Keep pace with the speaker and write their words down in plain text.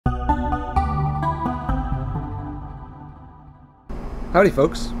Howdy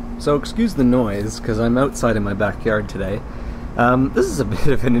folks. So excuse the noise, because I'm outside in my backyard today. This is a bit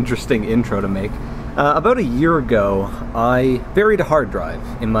of an interesting intro to make. About a year ago, I buried a hard drive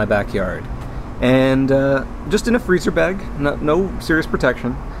in my backyard. And just in a freezer bag, no serious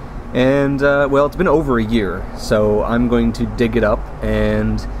protection. And well, it's been over a year, so I'm going to dig it up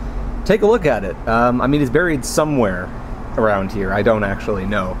and take a look at it. I mean, it's buried somewhere around here. I don't actually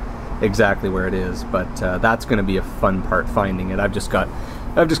know exactly where it is, but that's going to be a fun part, finding it. I've just got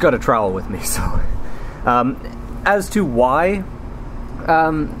a trowel with me. So as to why,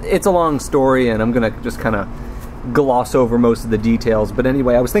 it's a long story, and I'm gonna just kind of gloss over most of the details. But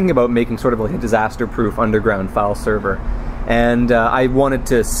anyway, I was thinking about making sort of like a disaster-proof underground file server, and I wanted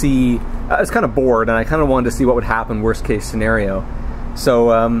to see, I was kind of bored, and I kind of wanted to see what would happen worst case scenario.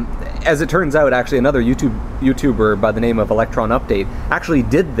 So as it turns out, actually another YouTuber by the name of Electron Update actually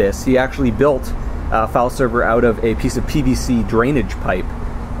did this. He actually built a file server out of a piece of PVC drainage pipe,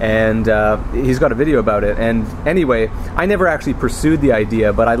 and he's got a video about it. And anyway, I never actually pursued the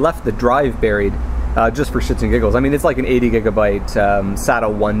idea, but I left the drive buried just for shits and giggles. I mean, it's like an 80 gigabyte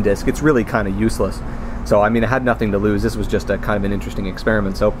SATA 1 disk. It's really kind of useless. So I mean, I had nothing to lose. This was just a kind of an interesting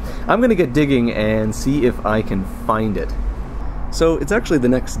experiment. So I'm gonna get digging and see if I can find it. So it's actually the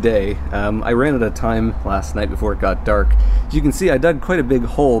next day. I ran out of time last night before it got dark. As you can see, I dug quite a big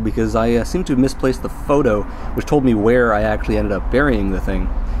hole because I seem to have misplaced the photo, which told me where I actually ended up burying the thing.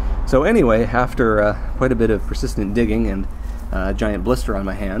 So anyway, after quite a bit of persistent digging and a giant blister on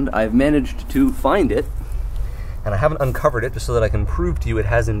my hand, I've managed to find it. And I haven't uncovered it just so that I can prove to you it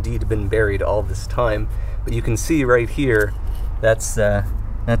has indeed been buried all this time. But you can see right here, that's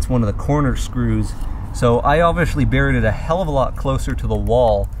one of the corner screws. So I obviously buried it a hell of a lot closer to the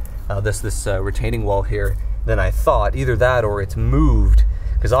wall, this retaining wall here, than I thought. Either that or it's moved,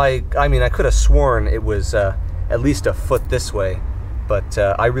 because I mean, I could have sworn it was at least a foot this way, but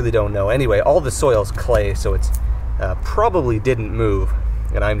I really don't know. Anyway, all the soil's clay, so it's probably didn't move,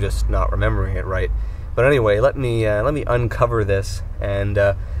 and I'm just not remembering it right. But anyway, let me uncover this, and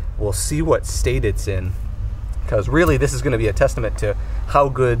we'll see what state it's in. Because really, this is going to be a testament to how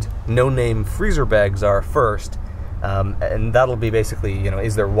good no-name freezer bags are first, and that'll be basically, you know,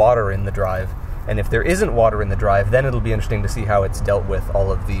 is there water in the drive? And if there isn't water in the drive, then it'll be interesting to see how it's dealt with all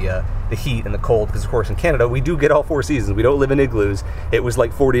of the heat and the cold. Because of course, in Canada, we do get all 4 seasons. We don't live in igloos. It was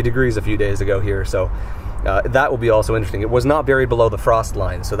like 40 degrees a few days ago here, so that will be also interesting. It was not buried below the frost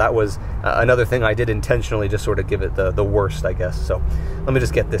line, so that was another thing I did intentionally, just sort of give it the worst, I guess. So let me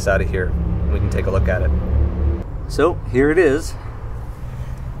just get this out of here. We can take a look at it. So here it is.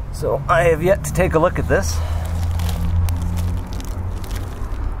 So I have yet to take a look at this.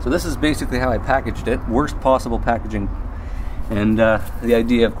 So this is basically how I packaged it, worst possible packaging. And the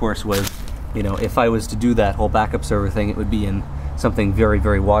idea, of course, was, you know, if I was to do that whole backup server thing, it would be in something very,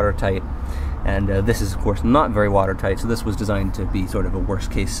 very watertight. And this is, of course, not very watertight, so this was designed to be sort of a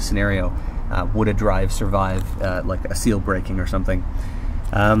worst case scenario. Would a drive survive like a seal breaking or something?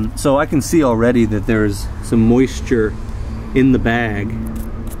 So I can see already that there's some moisture in the bag.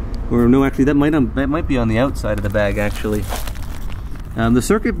 Or no, actually that might be on the outside of the bag, actually. The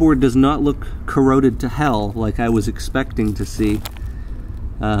circuit board does not look corroded to hell like I was expecting to see.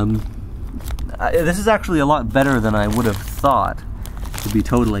 This is actually a lot better than I would have thought, to be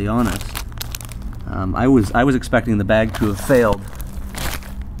totally honest. I was expecting the bag to have failed.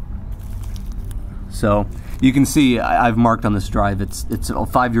 So you can see I've marked on this drive, it's a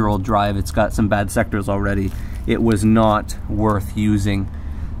 5-year-old drive, it's got some bad sectors already. It was not worth using.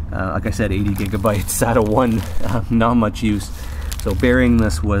 Like I said, 80 gigabytes, SATA 1, not much use. So burying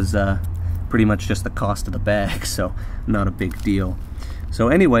this was pretty much just the cost of the bag, so not a big deal. So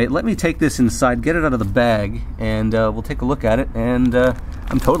anyway, let me take this inside, get it out of the bag, and we'll take a look at it. And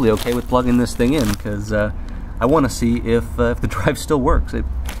I'm totally okay with plugging this thing in, because I want to see if the drive still works.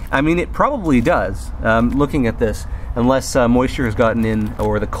 I mean, it probably does, looking at this, unless moisture has gotten in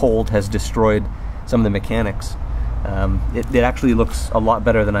or the cold has destroyed some of the mechanics. It actually looks a lot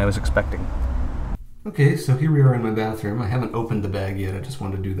better than I was expecting. Okay, so here we are in my bathroom. I haven't opened the bag yet. I just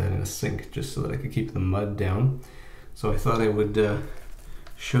wanted to do that in a sink just so that I could keep the mud down. So I thought I would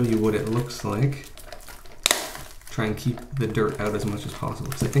show you what it looks like. Try and keep the dirt out as much as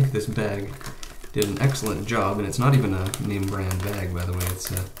possible, because I think this bag did an excellent job, and it's not even a name brand bag, by the way.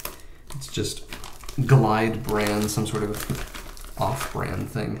 It's just Glide brand, some sort of off-brand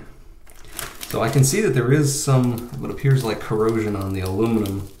thing. So I can see that there is some, what appears like corrosion on the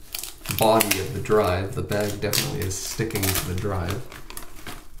aluminum body of the drive. The bag definitely is sticking to the drive.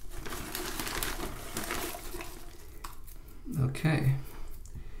 Okay,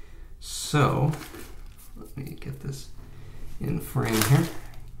 so let me get this in frame here.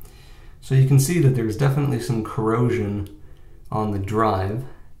 So you can see that there's definitely some corrosion on the drive,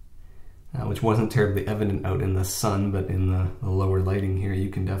 which wasn't terribly evident out in the sun, but in the lower lighting here you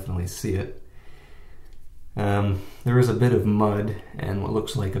can definitely see it. There is a bit of mud and what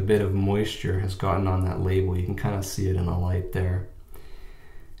looks like a bit of moisture has gotten on that label. You can kind of see it in the light there.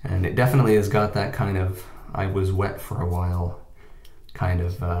 And it definitely has got that kind of I was wet for a while kind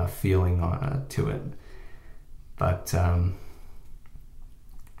of feeling to it. But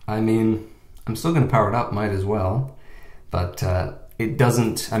I mean, I'm still going to power it up, might as well. But it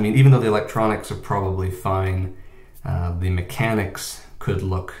doesn't, I mean, even though the electronics are probably fine, the mechanics could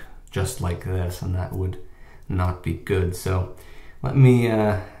look just like this, and that would not be good. So let me,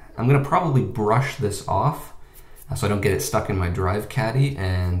 I'm going to probably brush this off so I don't get it stuck in my drive caddy,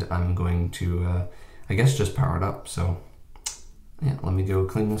 and I'm going to, I guess, just power it up. So yeah, let me go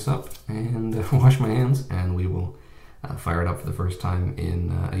clean this up and wash my hands, and we will fire it up for the first time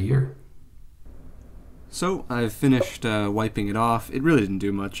in a year. So I've finished wiping it off. It really didn't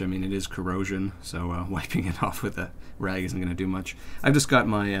do much. I mean, it is corrosion, so wiping it off with a rag isn't going to do much. I've just got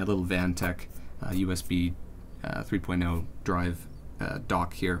my little Vantech USB 3.0 drive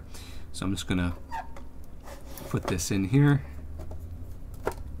dock here. So I'm just going to put this in here.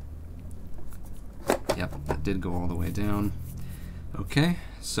 Yep, that did go all the way down. Okay,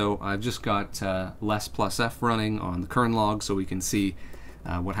 so I've just got less+f running on the kern log so we can see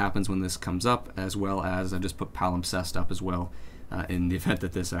what happens when this comes up, as well as I just put palimpsest up as well in the event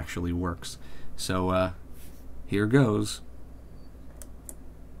that this actually works. So here goes.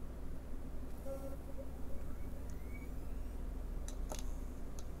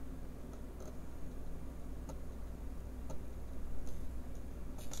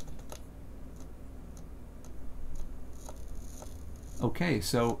 Okay,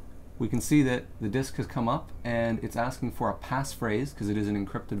 so we can see that the disk has come up and it's asking for a passphrase because it is an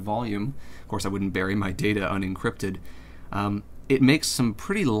encrypted volume. Of course, I wouldn't bury my data unencrypted. It makes some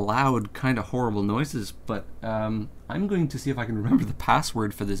pretty loud, kind of horrible noises, but I'm going to see if I can remember the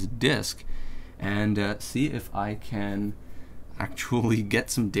password for this disk and see if I can actually get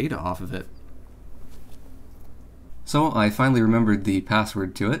some data off of it. So I finally remembered the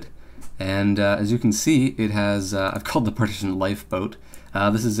password to it. And as you can see, it has, I've called the partition Lifeboat.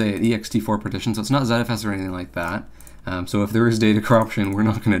 This is a ext4 partition, so it's not ZFS or anything like that. So if there is data corruption, we're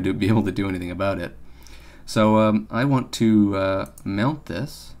not going to be able to do anything about it. So I want to mount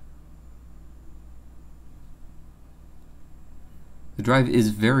this. The drive is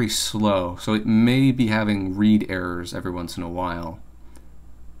very slow, so it may be having read errors every once in a while,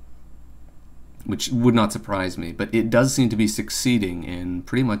 which would not surprise me, but it does seem to be succeeding in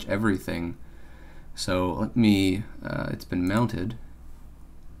pretty much everything. So let me, it's been mounted.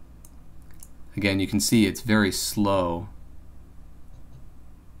 Again, you can see it's very slow.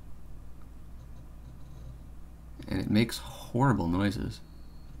 And it makes horrible noises.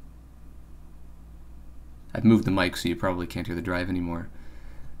 I've moved the mic so you probably can't hear the drive anymore.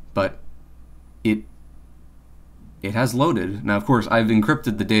 But it has loaded. Now, of course, I've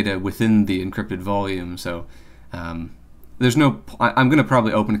encrypted the data within the encrypted volume, so there's no... I'm going to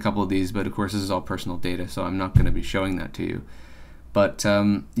probably open a couple of these, but of course this is all personal data, so I'm not going to be showing that to you. But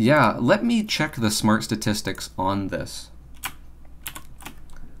yeah, let me check the smart statistics on this.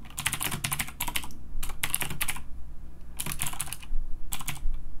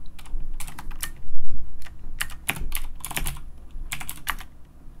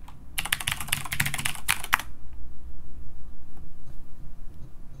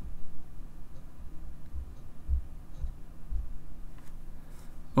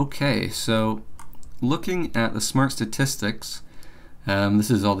 Okay, so looking at the smart statistics,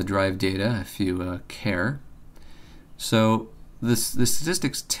 this is all the drive data if you care. So the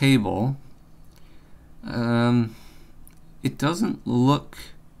statistics table, it doesn't look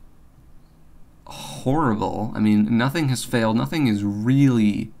horrible. I mean, nothing has failed, nothing is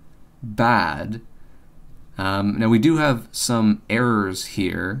really bad. Now we do have some errors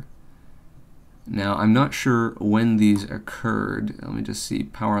here. Now, I'm not sure when these occurred. Let me just see,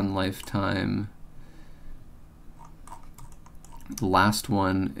 power on lifetime. The last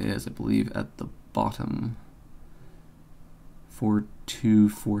one is, I believe, at the bottom.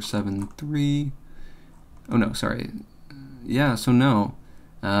 42473. Oh no, sorry. Yeah, so no.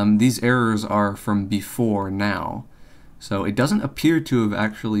 These errors are from before now. So it doesn't appear to have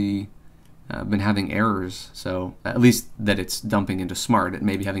actually been having errors, so at least that it's dumping into smart. It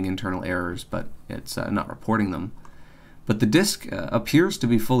may be having internal errors, but it's not reporting them. But the disk appears to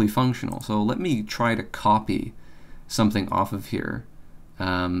be fully functional, so let me try to copy something off of here.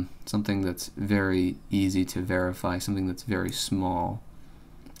 something that's very easy to verify, something that's very small.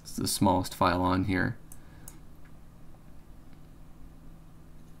 It's the smallest file on here.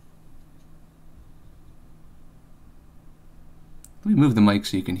 Let me move the mic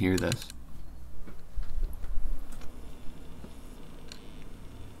so you can hear this.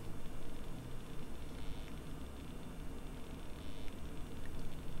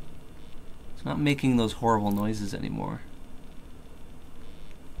 It's not making those horrible noises anymore.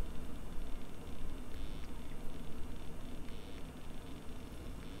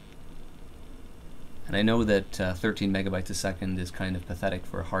 And I know that 13 megabytes a second is kind of pathetic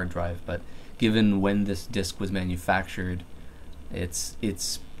for a hard drive, but given when this disk was manufactured, it's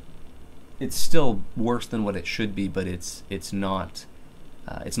still worse than what it should be, but it's not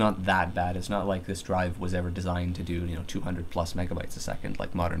that bad. It's not like this drive was ever designed to do 200 plus megabytes a second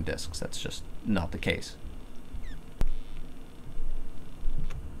like modern disks. That's just not the case.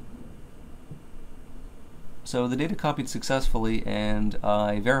 So the data copied successfully, and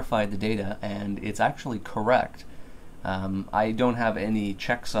I verified the data, and it's actually correct. I don't have any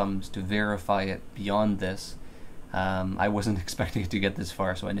checksums to verify it beyond this. I wasn't expecting it to get this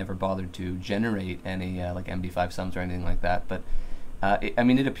far, so I never bothered to generate any like MD5 sums or anything like that. But I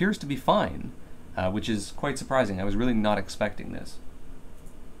mean, it appears to be fine, which is quite surprising. I was really not expecting this.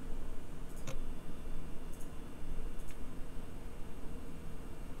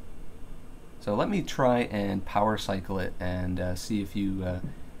 So let me try and power cycle it and see if you.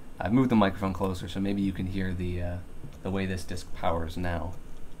 I've moved the microphone closer, so maybe you can hear the way this disk powers now.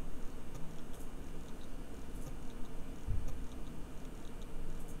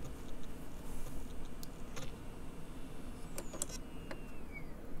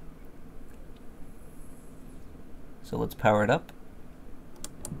 So let's power it up.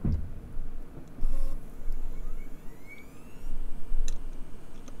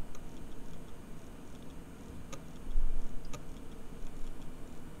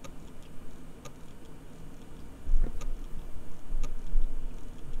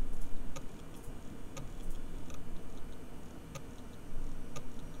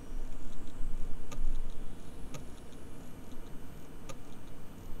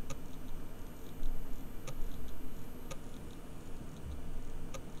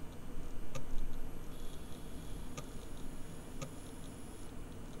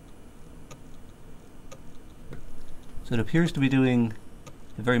 So it appears to be doing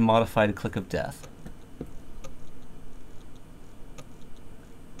a very modified click of death.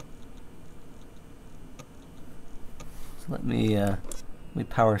 So let me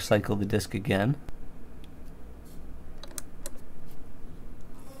power cycle the disk again.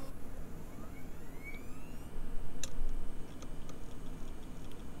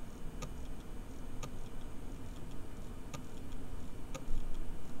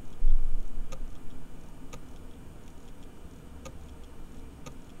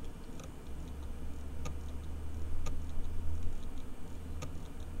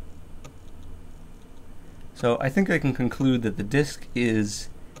 So I think I can conclude that the disk is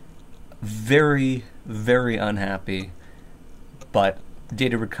very, very unhappy, but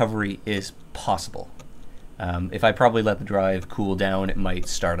data recovery is possible. If I probably let the drive cool down, it might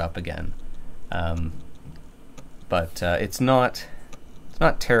start up again. But it's not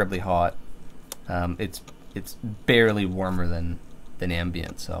terribly hot. It's barely warmer than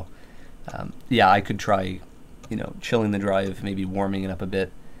ambient. So yeah, I could try, chilling the drive, maybe warming it up a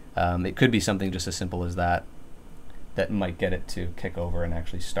bit. It could be something just as simple as that might get it to kick over and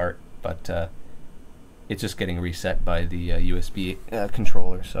actually start, but it's just getting reset by the USB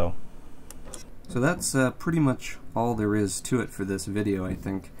controller. So that's pretty much all there is to it for this video, I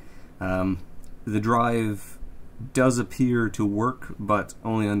think. The drive does appear to work, but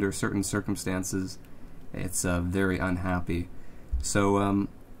only under certain circumstances. It's very unhappy. So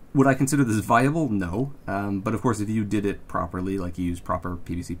would I consider this viable? No. But of course, if you did it properly, like you used proper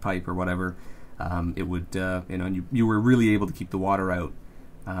PVC pipe or whatever, it would, and you were really able to keep the water out,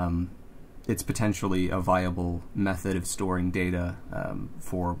 it's potentially a viable method of storing data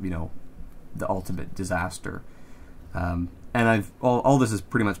for, the ultimate disaster. And all this is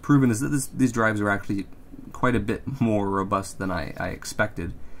pretty much proven is that these drives are actually quite a bit more robust than I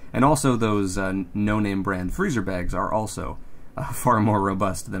expected. And also those no-name brand freezer bags are also far more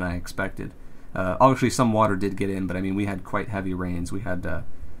robust than I expected. Obviously some water did get in, but I mean we had quite heavy rains. We had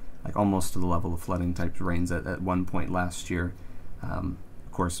like almost to the level of flooding type rains at one point last year. Of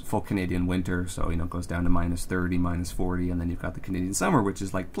course, full Canadian winter, so it goes down to -30, -40, and then you've got the Canadian summer, which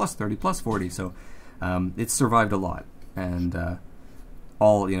is like +30, +40. So it's survived a lot, and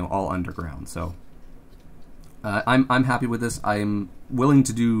all underground. So I'm happy with this. I'm willing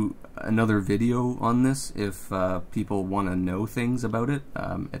to do another video on this if people want to know things about it.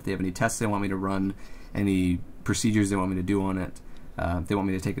 If they have any tests they want me to run, any procedures they want me to do on it, if they want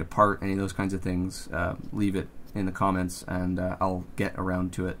me to take it apart, any of those kinds of things, leave it in the comments, and I'll get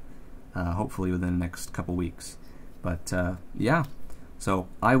around to it hopefully within the next couple weeks. But yeah, so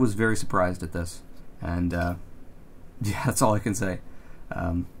I was very surprised at this, and yeah, that's all I can say.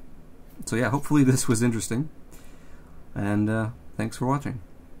 So yeah, hopefully this was interesting, and thanks for watching.